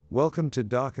Welcome to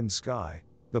Darkened Sky,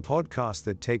 the podcast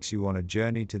that takes you on a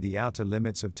journey to the outer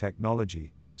limits of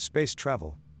technology, space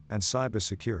travel, and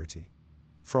cybersecurity.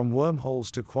 From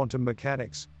wormholes to quantum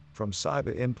mechanics, from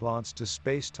cyber implants to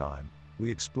space-time,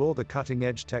 we explore the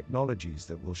cutting-edge technologies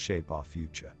that will shape our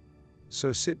future.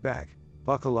 So sit back,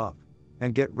 buckle up,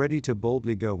 and get ready to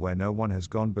boldly go where no one has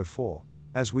gone before,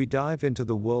 as we dive into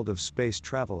the world of space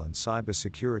travel and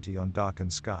cybersecurity on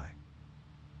Darkened Sky.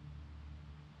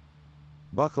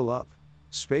 Buckle up,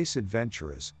 space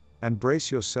adventurers, and brace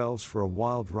yourselves for a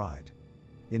wild ride.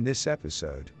 In this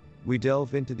episode, we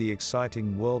delve into the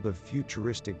exciting world of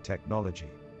futuristic technology.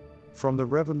 From the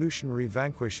revolutionary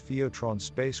Vanquish Pheotron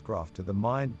spacecraft to the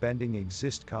mind-bending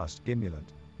ExistCast Gimulant,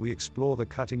 we explore the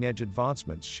cutting-edge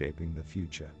advancements shaping the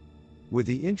future. With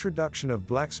the introduction of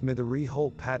blacksmithery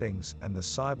hole paddings and the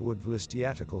cyberward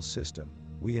velociatical system,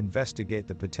 we investigate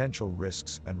the potential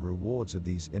risks and rewards of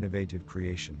these innovative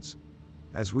creations.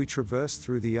 As we traverse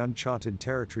through the uncharted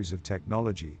territories of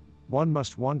technology, one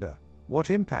must wonder, what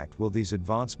impact will these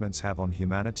advancements have on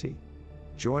humanity?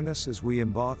 Join us as we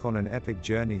embark on an epic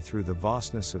journey through the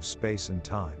vastness of space and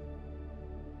time.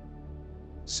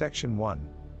 Section 1.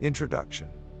 Introduction.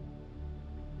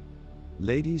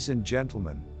 Ladies and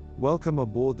gentlemen, welcome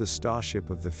aboard the starship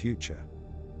of the future.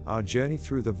 Our journey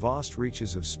through the vast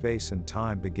reaches of space and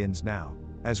time begins now,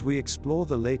 as we explore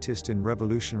the latest in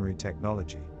revolutionary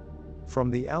technology. From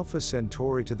the Alpha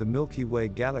Centauri to the Milky Way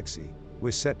galaxy,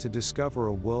 we're set to discover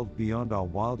a world beyond our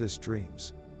wildest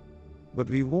dreams. But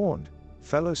be warned,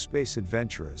 fellow space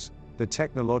adventurers, the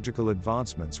technological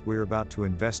advancements we're about to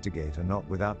investigate are not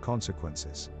without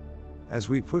consequences. As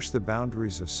we push the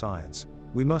boundaries of science,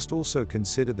 we must also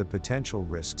consider the potential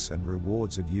risks and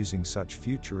rewards of using such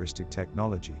futuristic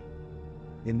technology.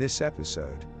 In this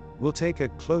episode, we'll take a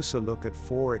closer look at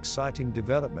 4 exciting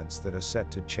developments that are set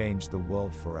to change the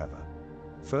world forever.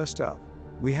 First up,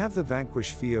 we have the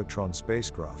Vanquish Pheotron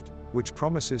spacecraft, which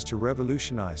promises to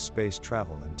revolutionize space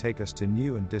travel and take us to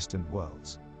new and distant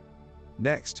worlds.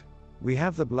 Next, we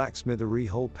have the blacksmithery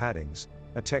hole paddings,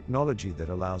 a technology that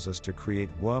allows us to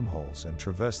create wormholes and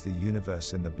traverse the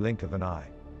universe in the blink of an eye.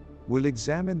 We'll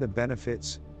examine the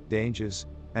benefits, dangers,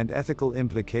 and ethical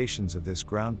implications of this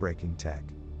groundbreaking tech.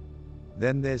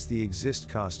 Then there's the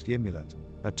ExistCast Gimulant,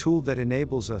 a tool that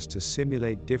enables us to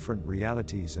simulate different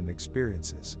realities and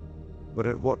experiences. But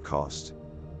at what cost?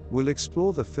 We'll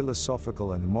explore the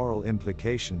philosophical and moral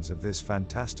implications of this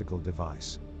fantastical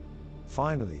device.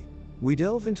 Finally, we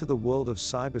delve into the world of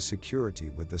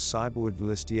cybersecurity with the cyberward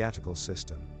velociatical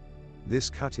system.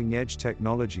 This cutting-edge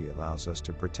technology allows us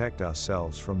to protect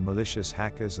ourselves from malicious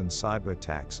hackers and cyber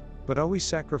attacks, but are we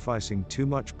sacrificing too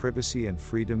much privacy and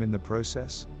freedom in the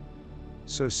process?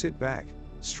 So sit back,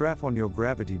 strap on your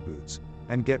gravity boots,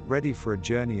 and get ready for a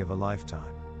journey of a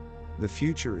lifetime. The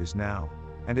future is now,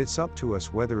 and it's up to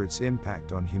us whether its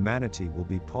impact on humanity will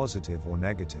be positive or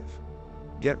negative.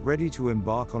 Get ready to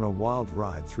embark on a wild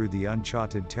ride through the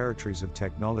uncharted territories of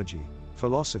technology,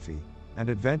 philosophy, and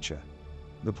adventure.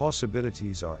 The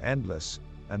possibilities are endless,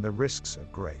 and the risks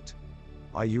are great.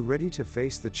 Are you ready to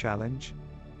face the challenge?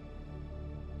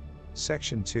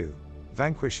 Section 2.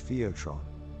 Vanquish Pheotron.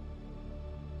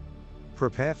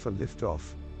 Prepare for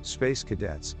liftoff, space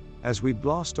cadets, as we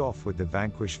blast off with the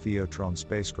Vanquish Pheotron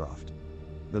spacecraft.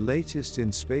 The latest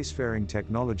in spacefaring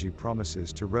technology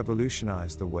promises to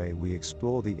revolutionize the way we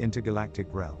explore the intergalactic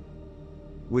realm.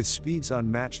 With speeds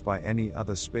unmatched by any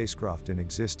other spacecraft in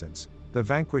existence, the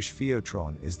Vanquish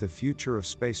Pheotron is the future of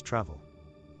space travel.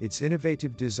 Its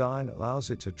innovative design allows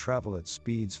it to travel at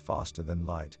speeds faster than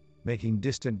light, making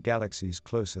distant galaxies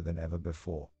closer than ever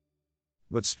before.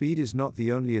 But speed is not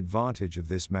the only advantage of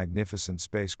this magnificent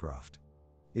spacecraft.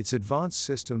 Its advanced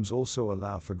systems also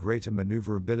allow for greater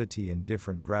maneuverability in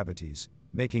different gravities,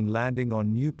 making landing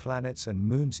on new planets and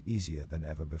moons easier than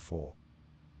ever before.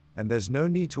 And there's no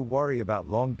need to worry about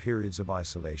long periods of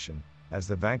isolation, as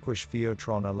the Vanquish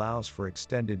Pheotron allows for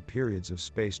extended periods of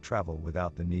space travel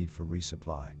without the need for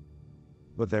resupply.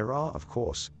 But there are, of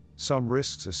course, some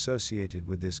risks associated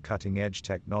with this cutting-edge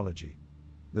technology.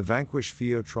 The Vanquish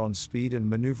Pheotron's speed and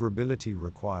maneuverability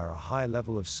require a high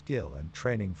level of skill and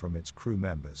training from its crew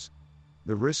members.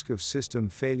 The risk of system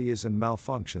failures and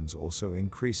malfunctions also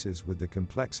increases with the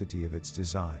complexity of its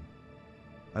design.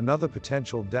 Another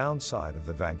potential downside of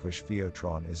the Vanquish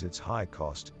Pheotron is its high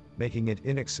cost, making it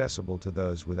inaccessible to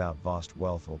those without vast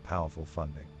wealth or powerful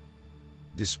funding.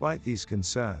 Despite these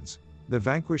concerns, the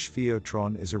Vanquish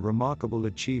Pheotron is a remarkable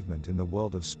achievement in the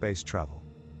world of space travel.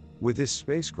 With this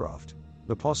spacecraft,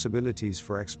 the possibilities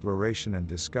for exploration and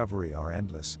discovery are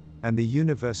endless, and the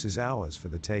universe is ours for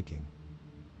the taking.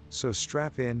 So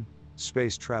strap in,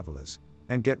 space travelers,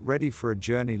 and get ready for a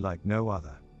journey like no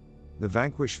other. The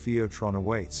Vanquish Pheotron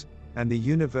awaits, and the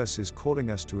universe is calling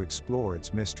us to explore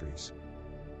its mysteries.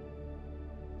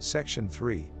 Section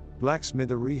 3.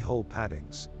 Blacksmithery Hole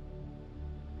Paddings.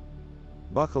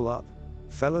 Buckle up,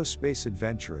 fellow space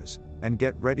adventurers, and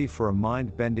get ready for a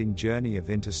mind-bending journey of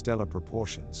interstellar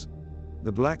proportions.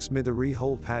 The blacksmithery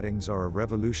hole paddings are a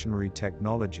revolutionary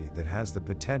technology that has the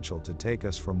potential to take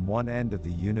us from one end of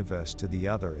the universe to the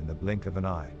other in the blink of an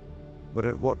eye. But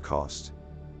at what cost?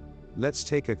 Let's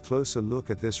take a closer look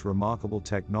at this remarkable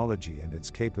technology and its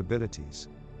capabilities.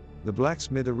 The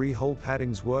blacksmithery hole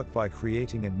paddings work by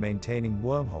creating and maintaining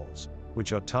wormholes,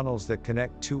 which are tunnels that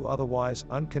connect two otherwise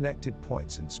unconnected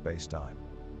points in spacetime.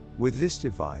 With this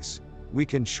device, we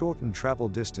can shorten travel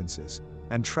distances,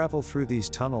 and travel through these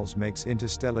tunnels makes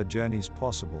interstellar journeys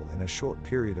possible in a short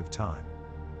period of time.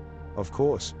 Of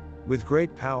course, with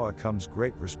great power comes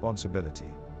great responsibility.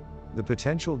 The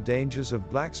potential dangers of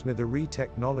blacksmithery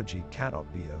technology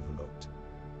cannot be overlooked.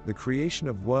 The creation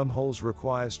of wormholes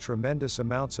requires tremendous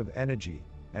amounts of energy,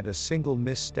 and a single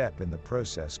misstep in the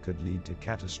process could lead to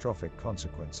catastrophic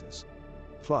consequences.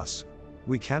 Plus,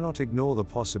 we cannot ignore the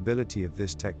possibility of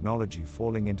this technology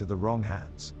falling into the wrong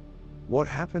hands. What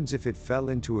happens if it fell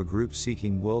into a group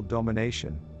seeking world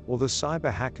domination, or the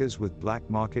cyber hackers with black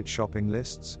market shopping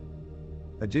lists?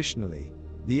 Additionally,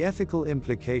 the ethical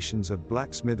implications of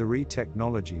blacksmithery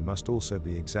technology must also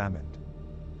be examined.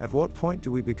 At what point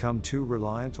do we become too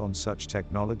reliant on such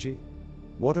technology?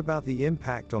 What about the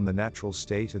impact on the natural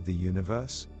state of the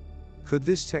universe? Could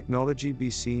this technology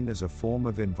be seen as a form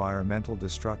of environmental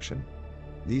destruction?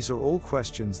 These are all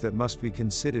questions that must be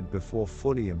considered before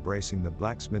fully embracing the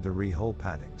blacksmithery hole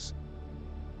paddings.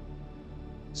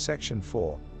 Section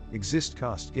 4.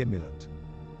 ExistCast Gimulant.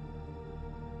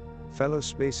 Fellow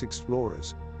space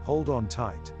explorers, hold on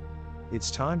tight. It's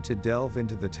time to delve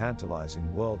into the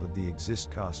tantalizing world of the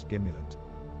ExistCast Gimulant.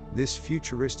 This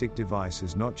futuristic device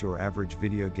is not your average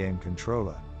video game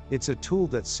controller, it's a tool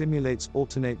that simulates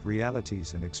alternate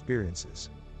realities and experiences.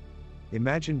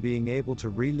 Imagine being able to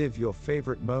relive your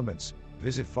favorite moments,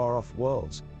 visit far-off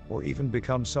worlds, or even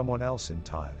become someone else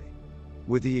entirely.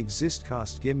 With the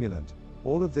ExistCast Gimulant,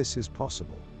 all of this is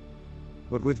possible.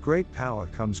 But with great power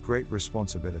comes great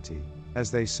responsibility,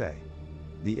 as they say.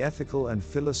 The ethical and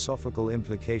philosophical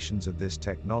implications of this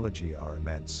technology are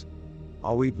immense.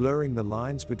 Are we blurring the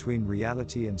lines between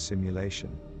reality and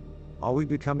simulation? Are we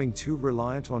becoming too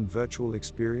reliant on virtual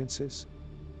experiences?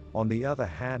 On the other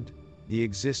hand, the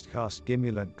ExistCast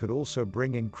Gimulant could also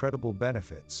bring incredible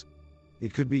benefits.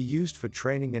 It could be used for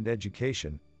training and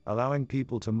education, allowing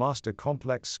people to master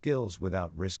complex skills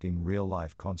without risking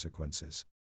real-life consequences.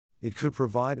 It could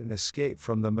provide an escape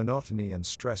from the monotony and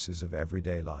stresses of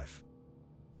everyday life.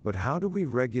 But how do we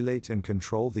regulate and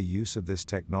control the use of this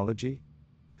technology?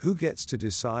 Who gets to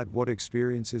decide what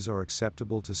experiences are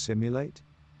acceptable to simulate?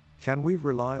 Can we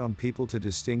rely on people to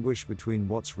distinguish between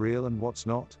what's real and what's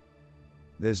not?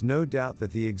 There's no doubt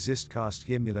that the ExistCast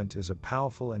Gimulant is a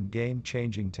powerful and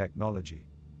game-changing technology.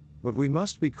 But we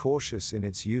must be cautious in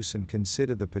its use and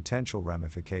consider the potential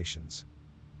ramifications.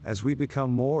 As we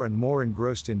become more and more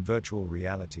engrossed in virtual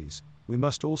realities, we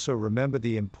must also remember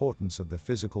the importance of the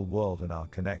physical world and our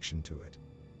connection to it.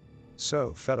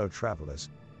 So, fellow travelers,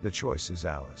 the choice is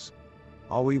ours.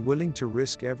 Are we willing to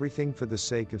risk everything for the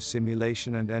sake of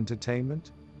simulation and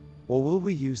entertainment? Or will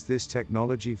we use this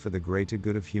technology for the greater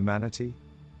good of humanity?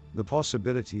 The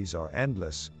possibilities are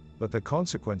endless, but the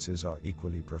consequences are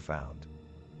equally profound.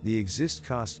 The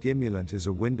ExistCast Gimulant is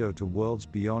a window to worlds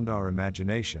beyond our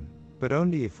imagination, but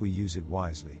only if we use it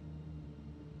wisely.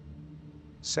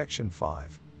 Section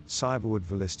 5. Cyberward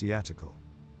Velostiatical.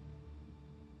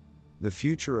 The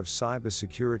future of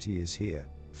cybersecurity is here,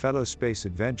 fellow space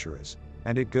adventurers,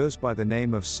 and it goes by the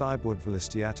name of Cyberward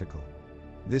Velostiatical.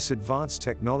 This advanced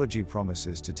technology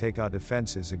promises to take our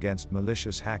defenses against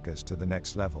malicious hackers to the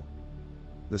next level.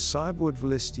 The Cyberward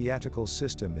Velostiatical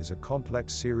system is a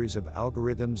complex series of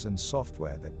algorithms and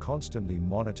software that constantly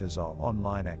monitors our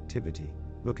online activity,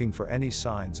 looking for any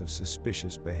signs of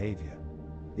suspicious behavior.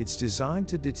 It's designed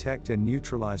to detect and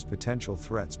neutralize potential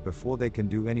threats before they can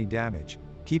do any damage,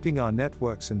 keeping our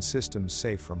networks and systems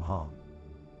safe from harm.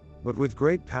 But with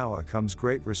great power comes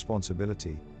great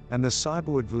responsibility, and the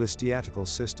Cyberward Velostiatical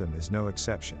system is no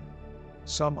exception.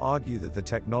 Some argue that the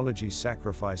technology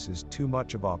sacrifices too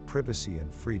much of our privacy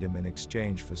and freedom in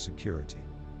exchange for security.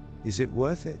 Is it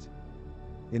worth it?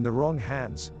 In the wrong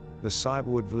hands, the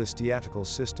Cyberward Velostiatical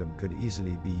system could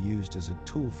easily be used as a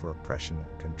tool for oppression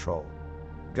and control.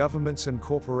 Governments and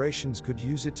corporations could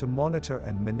use it to monitor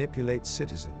and manipulate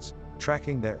citizens,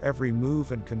 tracking their every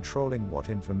move and controlling what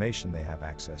information they have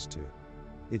access to.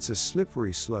 It's a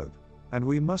slippery slope, and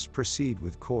we must proceed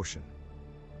with caution.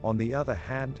 On the other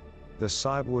hand, the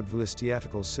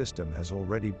cyber-revolutionize system has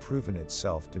already proven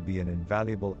itself to be an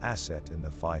invaluable asset in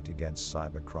the fight against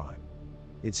cybercrime.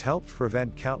 It's helped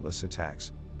prevent countless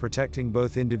attacks, protecting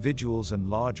both individuals and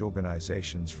large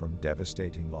organizations from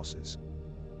devastating losses.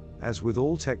 As with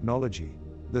all technology,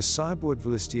 the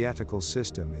cyber-revolutionize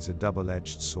system is a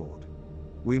double-edged sword.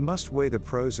 We must weigh the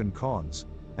pros and cons,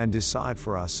 and decide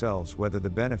for ourselves whether the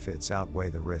benefits outweigh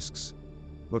the risks.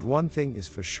 But one thing is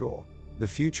for sure, the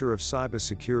future of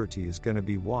cybersecurity is going to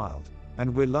be wild,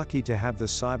 and we're lucky to have the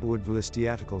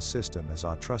cyber-revolutionize system as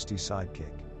our trusty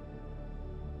sidekick.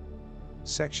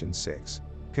 Section 6.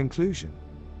 Conclusion.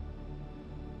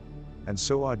 And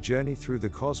so our journey through the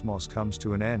cosmos comes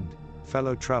to an end,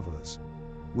 fellow travelers.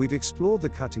 We've explored the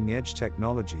cutting-edge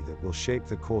technology that will shape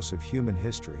the course of human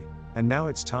history, and now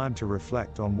it's time to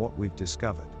reflect on what we've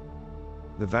discovered.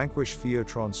 The Vanquish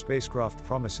Pheotron spacecraft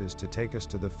promises to take us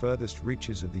to the furthest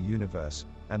reaches of the universe,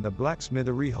 and the black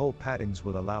smithery hole paddings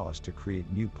will allow us to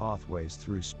create new pathways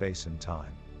through space and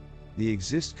time. The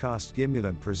ExistCast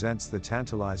Gimulant presents the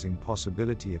tantalizing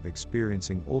possibility of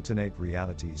experiencing alternate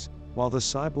realities, while the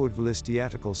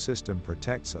cyber-revolutionize system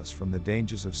protects us from the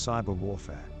dangers of cyber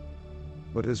warfare.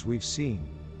 But as we've seen,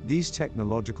 these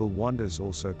technological wonders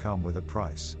also come with a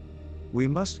price. We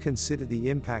must consider the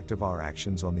impact of our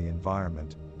actions on the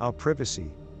environment, our privacy,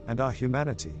 and our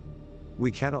humanity.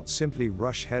 We cannot simply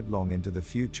rush headlong into the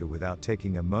future without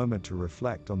taking a moment to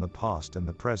reflect on the past and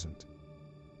the present.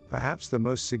 Perhaps the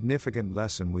most significant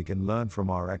lesson we can learn from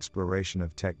our exploration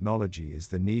of technology is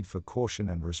the need for caution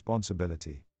and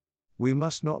responsibility. We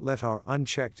must not let our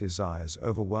unchecked desires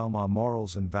overwhelm our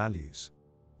morals and values.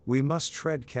 We must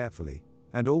tread carefully,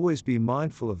 and always be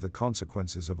mindful of the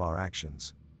consequences of our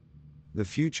actions. The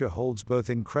future holds both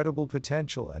incredible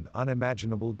potential and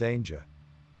unimaginable danger.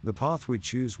 The path we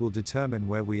choose will determine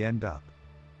where we end up.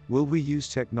 Will we use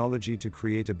technology to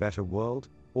create a better world,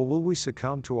 or will we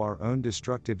succumb to our own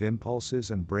destructive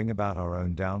impulses and bring about our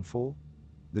own downfall?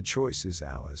 The choice is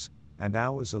ours, and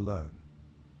ours alone.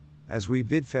 As we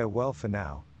bid farewell for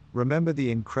now, remember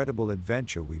the incredible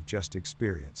adventure we've just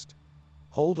experienced.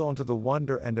 Hold on to the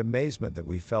wonder and amazement that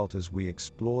we felt as we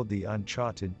explored the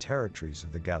uncharted territories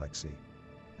of the galaxy.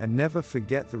 And never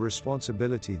forget the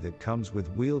responsibility that comes with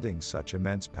wielding such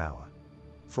immense power.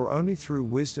 For only through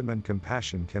wisdom and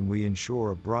compassion can we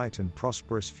ensure a bright and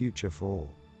prosperous future for all.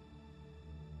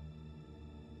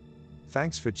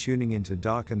 Thanks for tuning into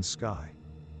Darkened Sky.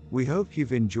 We hope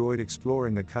you've enjoyed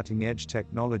exploring the cutting-edge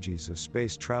technologies of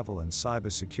space travel and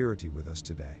cybersecurity with us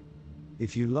today.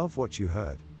 If you love what you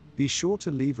heard, be sure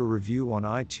to leave a review on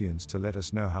iTunes to let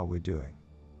us know how we're doing.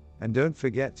 And don't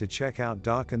forget to check out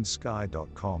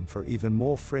darkenedsky.com for even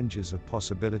more fringes of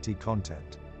possibility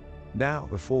content. Now,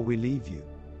 before we leave you,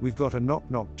 we've got a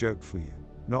knock-knock joke for you.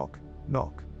 Knock,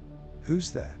 knock.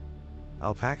 Who's there?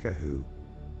 Alpaca who?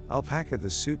 Alpaca the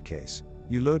suitcase.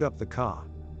 You load up the car.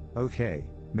 Okay,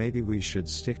 maybe we should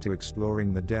stick to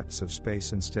exploring the depths of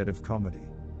space instead of comedy.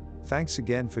 Thanks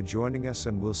again for joining us,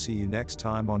 and we'll see you next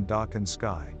time on Darkened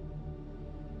Sky.